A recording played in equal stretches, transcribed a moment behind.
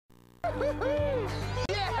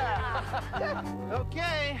Yeah!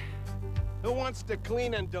 Okay. Who wants to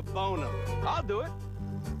clean and debone them? I'll do it.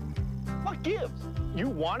 What gives? You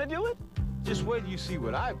want to do it? Just wait till you see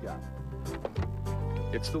what I've got.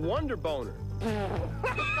 It's the Wonder Boner.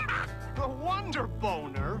 The Wonder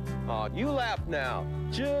Boner? Oh, you laugh now.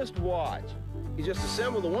 Just watch. You just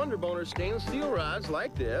assemble the Wonder Boner stainless steel rods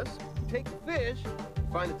like this. You take the fish,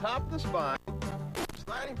 find the top of the spine,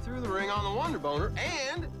 slide him through the ring on the Wonder Boner,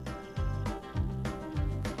 and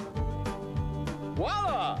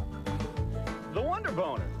voila! The Wonder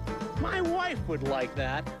Boner. My wife would like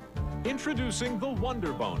that. Introducing the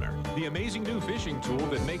Wonder Boner, the amazing new fishing tool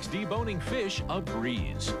that makes deboning fish a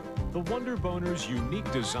breeze. The Wonder Boner's unique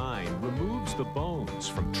design removes the bones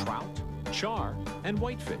from trout, char, and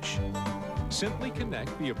whitefish. Simply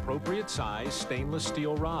connect the appropriate size stainless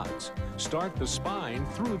steel rods, start the spine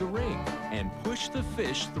through the ring, and push the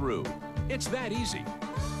fish through. It's that easy.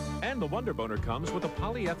 And the Wonder Boner comes with a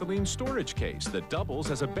polyethylene storage case that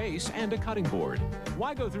doubles as a base and a cutting board.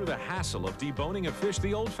 Why go through the hassle of deboning a fish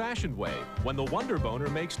the old-fashioned way when the Wonder Boner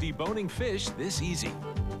makes deboning fish this easy?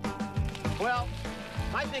 Well,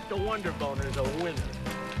 I think the Wonder Boner is a winner.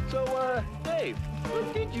 So, Dave,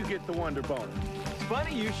 where did you get the Wonder Boner? it's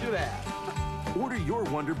funny you should ask. Order your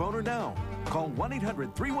Wonder Boner now. Call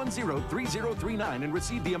 1-800-310-3039 and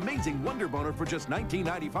receive the amazing Wonder Boner for just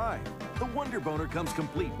 $19.95. The Wonder Boner comes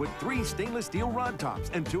complete with 3 stainless steel rod tops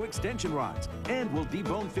and 2 extension rods and will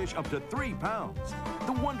debone fish up to 3 pounds.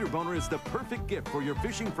 The Wonder Boner is the perfect gift for your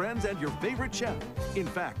fishing friends and your favorite chef. In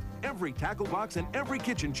fact, every tackle box and every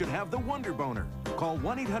kitchen should have the Wonder Boner. Call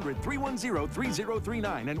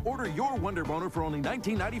 1-800-310-3039 and order your Wonder Boner for only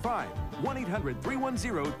 $19.95.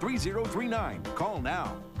 1-800-310-3039. Call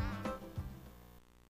now.